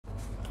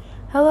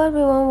Hello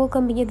everyone,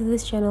 welcome back to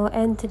this channel,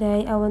 and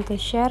today I want to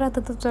share the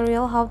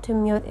tutorial how to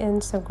mute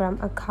Instagram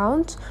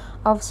account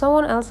of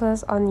someone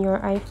else's on your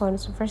iPhone.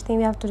 So first thing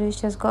we have to do is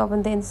just go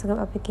open the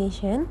Instagram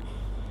application,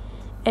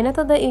 and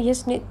after that you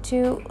just need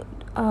to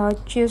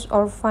choose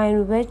or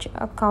find which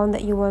account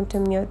that you want to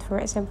mute. For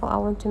example, I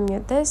want to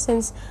mute this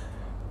since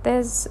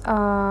this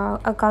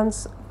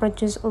accounts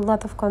produce a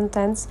lot of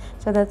contents,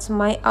 so that's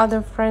my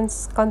other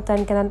friends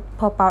content cannot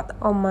pop out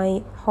on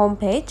my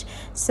homepage.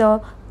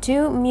 So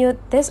to mute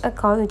this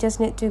account, you just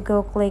need to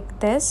go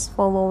click this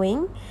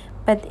following,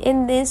 but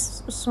in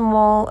this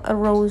small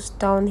rows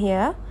down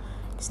here,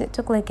 just need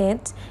to click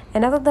it,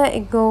 and after that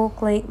you go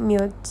click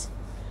mute.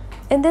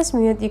 In this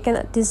mute, you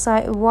can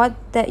decide what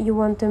that you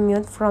want to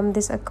mute from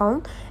this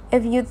account.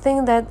 If you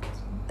think that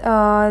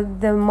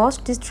the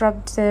most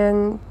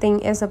disrupting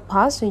thing is a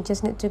pause, you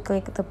just need to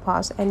click the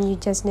pause, and you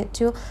just need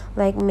to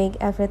make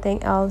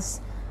everything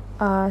else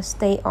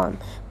stay on.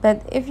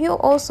 But if you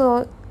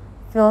also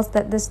feels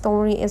that the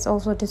story is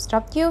also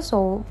disrupt you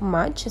so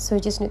much, so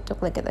you just need to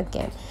click it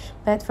again.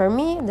 But for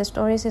me, the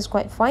stories is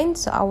quite fine,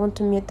 so I want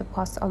to mute the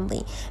pause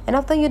only. And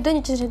after you're done,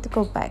 you just need to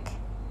go back.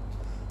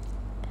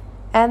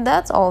 And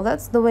that's all.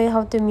 That's the way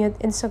how to mute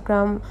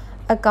Instagram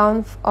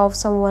account of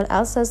someone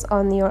else's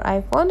on your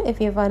iPhone.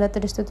 If you find that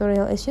this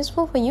tutorial is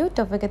useful for you,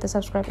 don't forget to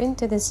subscribe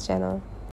into this channel.